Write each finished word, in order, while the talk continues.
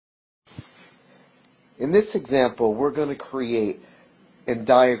In this example, we're going to create and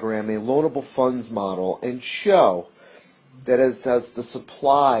diagram a loanable funds model and show that as the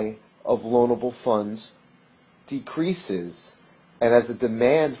supply of loanable funds decreases and as the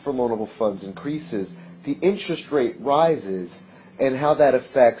demand for loanable funds increases, the interest rate rises, and how that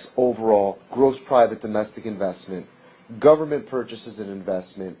affects overall gross private domestic investment, government purchases and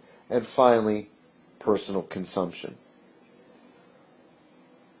investment, and finally, personal consumption.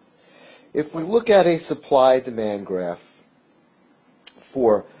 If we look at a supply-demand graph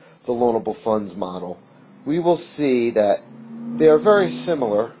for the loanable funds model, we will see that they are very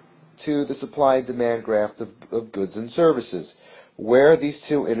similar to the supply and demand graph of goods and services. Where these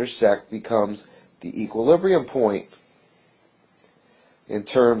two intersect becomes the equilibrium point in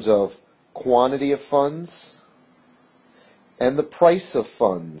terms of quantity of funds and the price of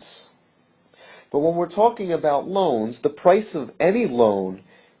funds. But when we're talking about loans, the price of any loan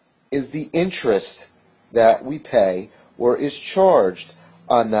is the interest that we pay or is charged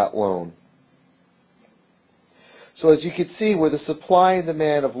on that loan. So as you can see, where the supply and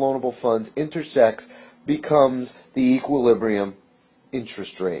demand of loanable funds intersects becomes the equilibrium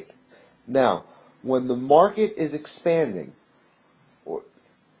interest rate. Now, when the market is expanding,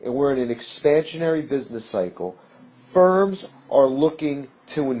 and we're in an expansionary business cycle, firms are looking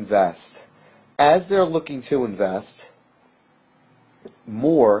to invest. As they're looking to invest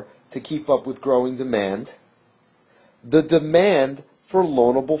more to keep up with growing demand, the demand for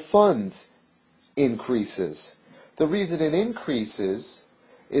loanable funds increases. The reason it increases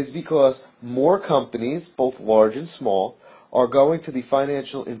is because more companies, both large and small, are going to the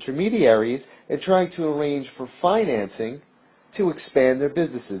financial intermediaries and trying to arrange for financing to expand their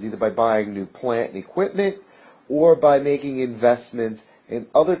businesses, either by buying new plant and equipment or by making investments in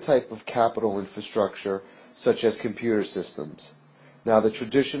other type of capital infrastructure, such as computer systems. Now, the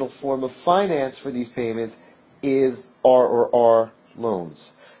traditional form of finance for these payments is RRR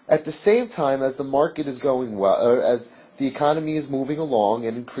loans. At the same time, as the market is going well, as the economy is moving along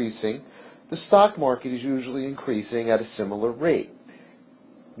and increasing, the stock market is usually increasing at a similar rate.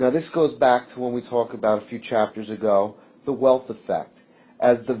 Now, this goes back to when we talked about a few chapters ago, the wealth effect.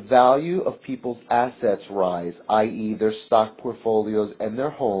 As the value of people's assets rise, i.e. their stock portfolios and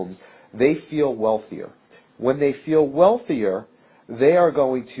their homes, they feel wealthier. When they feel wealthier, they are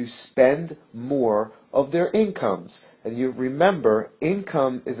going to spend more of their incomes. And you remember,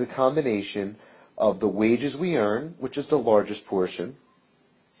 income is a combination of the wages we earn, which is the largest portion,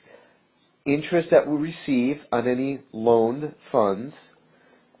 interest that we receive on any loaned funds,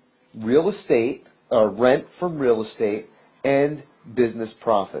 real estate, or rent from real estate, and business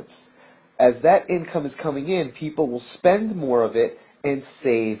profits. As that income is coming in, people will spend more of it and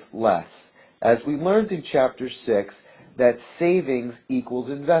save less. As we learned in Chapter 6, that savings equals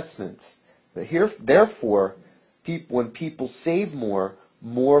investments. Therefore, when people save more,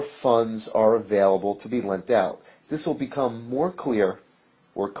 more funds are available to be lent out. This will become more clear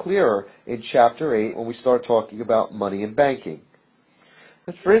or clearer in Chapter 8 when we start talking about money and banking.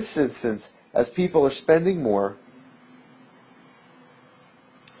 But for instance, as people are spending more,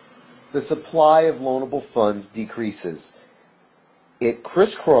 the supply of loanable funds decreases. It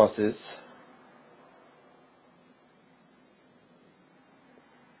crisscrosses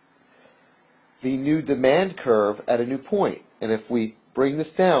the new demand curve at a new point. And if we bring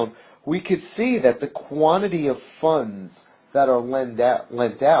this down, we could see that the quantity of funds that are lent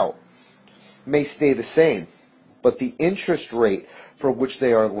out may stay the same, but the interest rate for which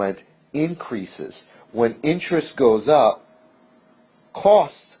they are lent increases. When interest goes up,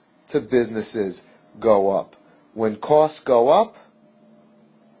 costs to businesses go up. When costs go up,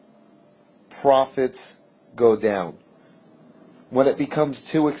 profits go down. When it becomes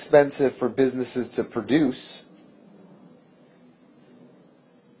too expensive for businesses to produce,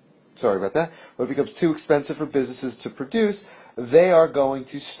 when it becomes too expensive for businesses to produce, they are going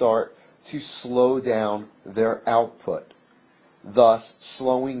to start to slow down their output, thus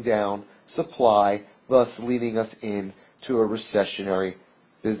slowing down supply, thus leading us into a recessionary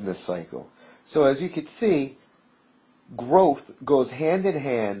business cycle. So as you can see, growth goes hand in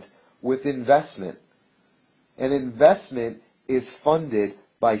hand with investment, and investment is funded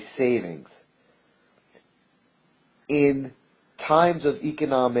by savings. In times of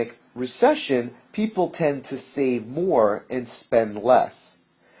economic recession, people tend to save more and spend less.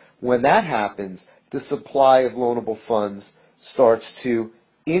 When that happens, the supply of loanable funds starts to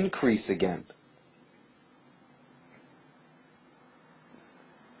increase again.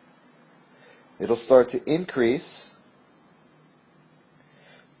 It'll start to increase,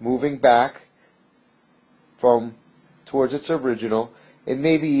 moving back from towards its original, and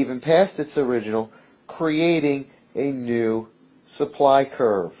maybe even past its original, creating a new supply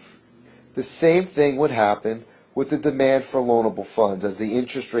curve. The same thing would happen with the demand for loanable funds. As the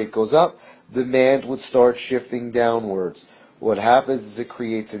interest rate goes up, demand would start shifting downwards. What happens is it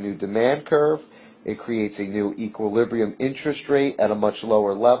creates a new demand curve. It creates a new equilibrium interest rate at a much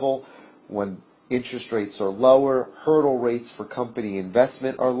lower level. When interest rates are lower, hurdle rates for company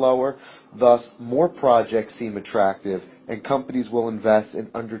investment are lower. Thus, more projects seem attractive, and companies will invest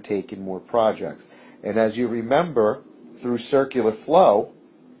and undertake in more projects. And as you remember, through circular flow,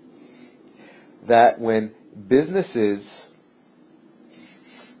 that when businesses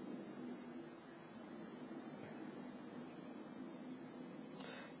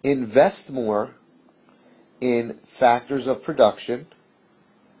invest more in factors of production,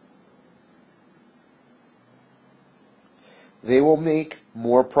 they will make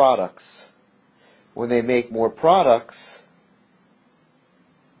more products. When they make more products,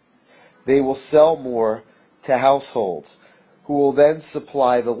 they will sell more to households, who will then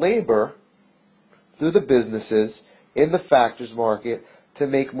supply the labor through the businesses in the factors market to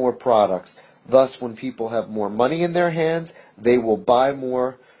make more products. Thus, when people have more money in their hands, they will buy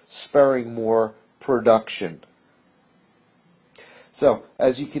more, spurring more production. So,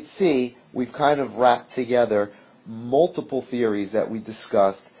 as you can see, we've kind of wrapped together multiple theories that we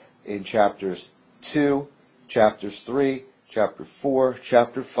discussed in chapters 2, chapters 3, chapter 4,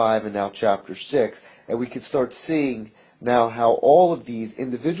 chapter 5, and now chapter 6. And we can start seeing now how all of these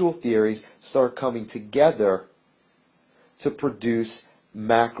individual theories start coming together to produce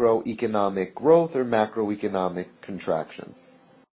macroeconomic growth or macroeconomic contraction.